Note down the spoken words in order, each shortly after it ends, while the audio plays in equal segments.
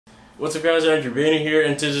What's up guys, Baena here,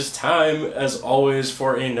 and it is time, as always,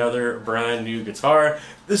 for another brand new guitar.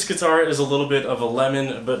 This guitar is a little bit of a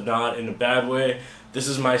lemon, but not in a bad way. This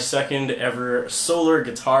is my second ever solar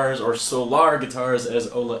guitars, or solar guitars as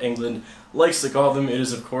Ola Englund likes to call them. It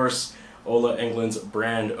is of course Ola Englund's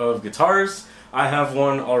brand of guitars. I have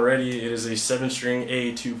one already. It is a 7-string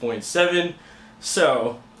A2.6.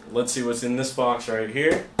 So, let's see what's in this box right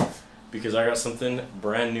here, because I got something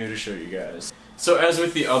brand new to show you guys. So as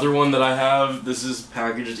with the other one that I have, this is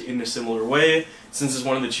packaged in a similar way. Since it's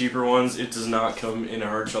one of the cheaper ones, it does not come in a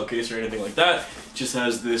hard shell case or anything like that. It just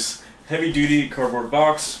has this heavy duty cardboard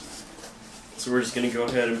box. So we're just going to go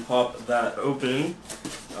ahead and pop that open.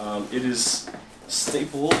 It is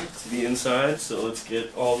stapled to the inside, so let's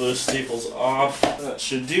get all those staples off. That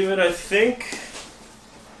should do it, I think.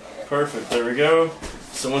 Perfect, there we go.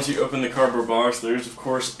 So once you open the cardboard box, there's of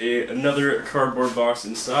course another cardboard box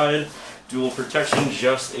inside. Dual protection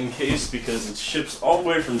just in case, because it ships all the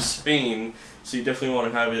way from Spain, so you definitely want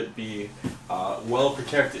to have it be well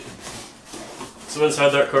protected. So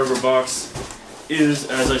inside that cardboard box is,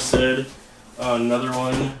 as I said, another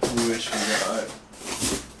one, which we got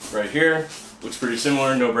right here. Looks pretty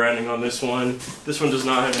similar, no branding on this one. This one does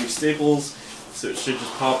not have any staples, so it should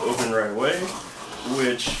just pop open right away,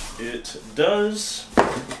 which it does.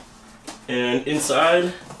 And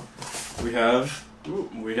inside we have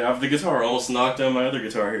the guitar. Almost knocked down my other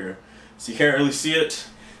guitar here. So you can't really see it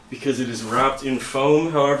because it is wrapped in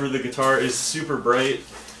foam. However, the guitar is super bright,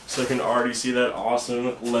 so I can already see that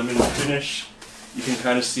awesome lemon finish. You can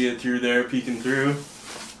kind of see it through there, peeking through.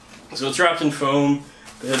 So it's wrapped in foam.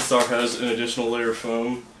 The headstock has an additional layer of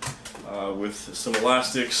foam with some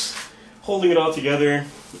elastics holding it all together.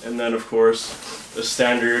 And then, of course, a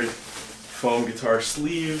standard foam guitar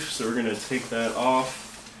sleeve. So we're going to take that off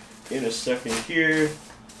in a second here.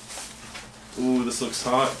 Ooh, this looks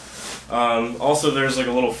hot. Also, there's like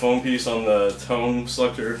a little foam piece on the tone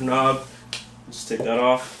selector knob. Just take that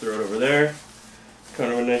off, throw it over there.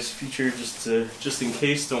 Kind of a nice feature just in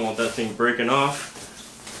case. Don't want that thing breaking off.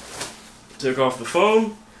 Took off the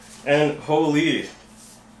foam, and holy,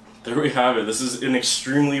 there we have it. This is an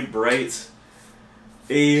extremely bright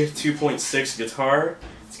A2.6 guitar.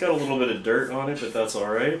 It's got a little bit of dirt on it, but that's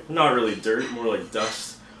alright. Not really dirt, more like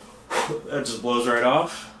dust. That just blows right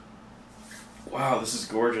off. Wow, this is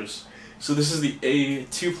gorgeous. So this is the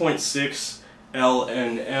A2.6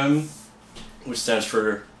 LNM, which stands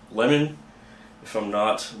for lemon, if I'm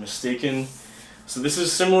not mistaken. So this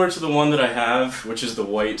is similar to the one that I have, which is the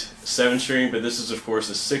white 7-string, but this is of course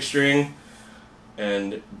a 6-string,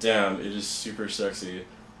 and damn, it is super sexy.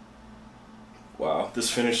 Wow, this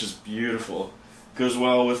finish is beautiful. Goes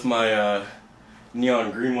well with my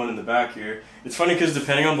neon green one in the back here. It's funny because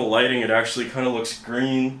depending on the lighting, it actually kind of looks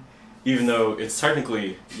green, even though it's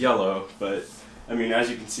technically yellow. But I mean, as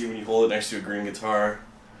you can see when you hold it next to a green guitar,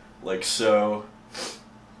 like so,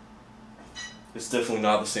 it's definitely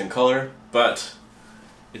not the same color, but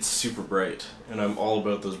it's super bright, and I'm all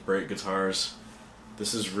about those bright guitars.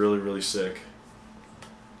 This is really, really sick.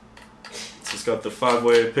 So it's got the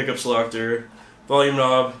 5-way pickup selector, volume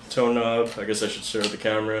knob, tone knob. I guess I should show the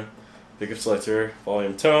camera. Pickup selector,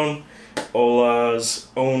 volume, tone. Ola's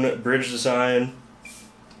own bridge design,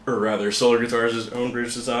 or rather Solar Guitars' own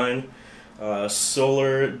bridge design. Duncan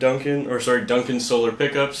Solar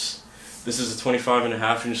pickups. This is a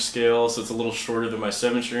 25.5-inch scale, so it's a little shorter than my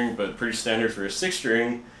 7-string, but pretty standard for a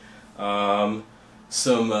 6-string. Some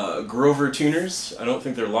Grover tuners. I don't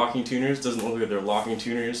think they're locking tuners. Doesn't look like they're locking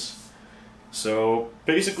tuners. So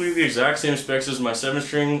basically the exact same specs as my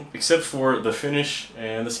 7-string, except for the finish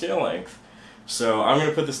and the scale length. So I'm going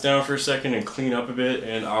to put this down for a second and clean up a bit,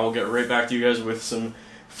 and I'll get right back to you guys with some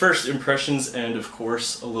first impressions and of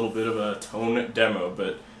course a little bit of a tone demo.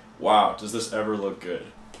 But wow, does this ever look good.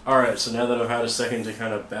 Alright, so now that I've had a second to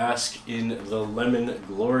kind of bask in the lemon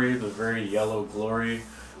glory, the very yellow glory,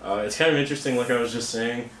 it's kind of interesting, like I was just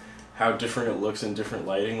saying, how different it looks in different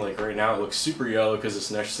lighting. Like right now it looks super yellow because it's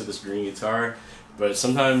next to this green guitar, but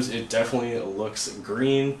sometimes it definitely looks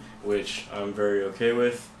green, which I'm very okay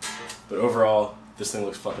with. But overall, this thing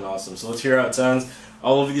looks fucking awesome. So let's hear how it sounds.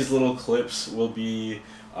 All of these little clips will be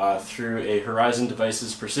through a Horizon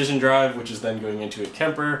Devices precision drive, which is then going into a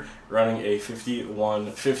Kemper running a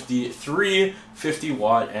 5153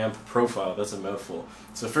 50-watt amp profile. That's a mouthful.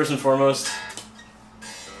 So first and foremost,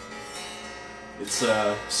 it's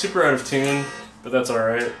super out of tune, but that's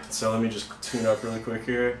alright. So let me just tune up really quick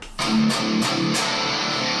here.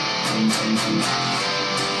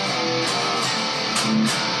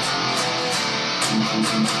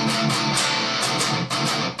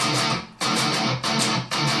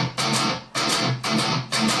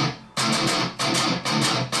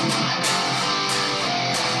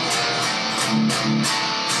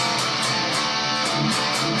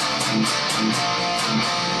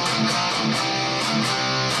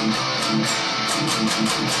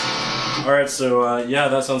 Alright, so yeah,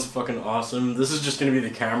 that sounds fucking awesome. This is just going to be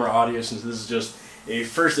the camera audio since this is just a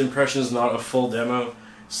first impressions, not a full demo.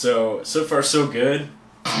 So far so good.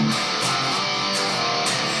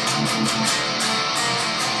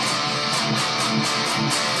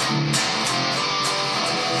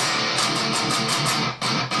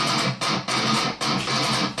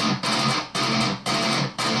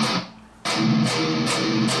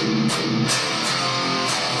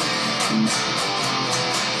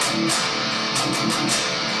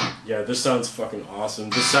 Yeah, this sounds fucking awesome.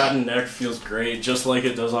 The satin neck feels great, just like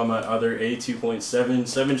it does on my other A2.7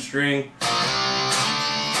 7-string.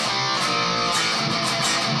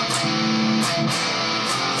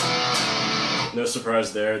 No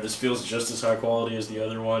surprise there. This feels just as high quality as the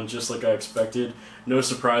other one, just like I expected. No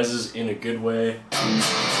surprises in a good way.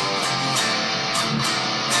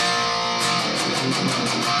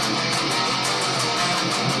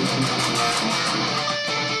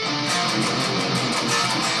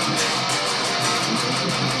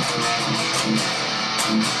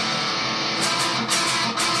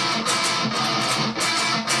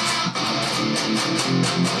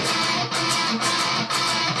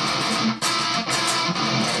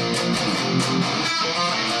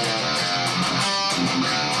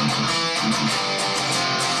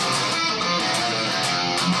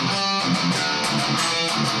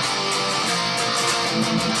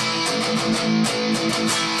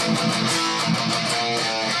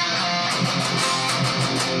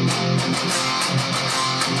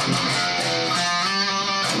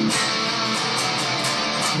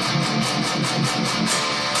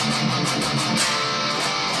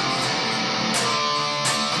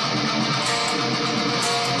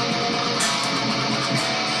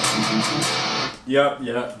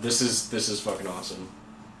 Yeah, this is fucking awesome.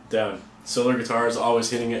 Damn. Solar guitar is always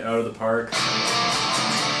hitting it out of the park.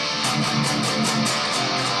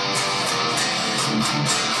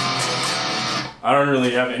 I don't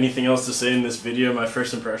really have anything else to say in this video. My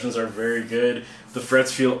first impressions are very good. The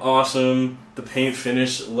frets feel awesome. The paint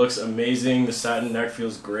finish looks amazing. The satin neck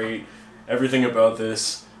feels great. Everything about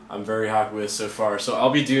this I'm very happy with so far. So I'll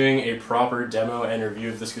be doing a proper demo and review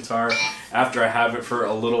of this guitar after I have it for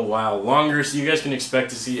a little while longer. So you guys can expect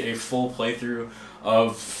to see a full playthrough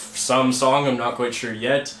of some song, I'm not quite sure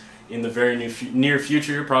yet, in the very near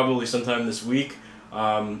future, probably sometime this week.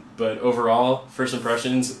 But overall, first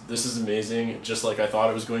impressions, this is amazing, just like I thought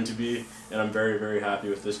it was going to be, and I'm very, very happy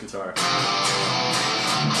with this guitar.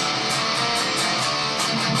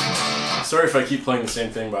 Sorry if I keep playing the same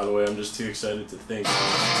thing, by the way, I'm just too excited to think.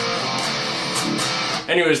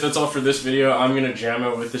 Anyways, that's all for this video. I'm going to jam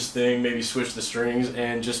out with this thing, maybe switch the strings,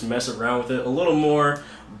 and just mess around with it a little more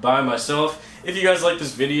by myself. If you guys like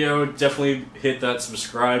this video, definitely hit that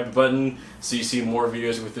subscribe button so you see more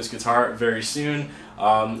videos with this guitar very soon.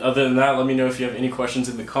 Other than that, let me know if you have any questions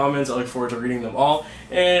in the comments. I look forward to reading them all.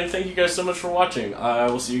 And thank you guys so much for watching. I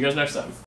will see you guys next time.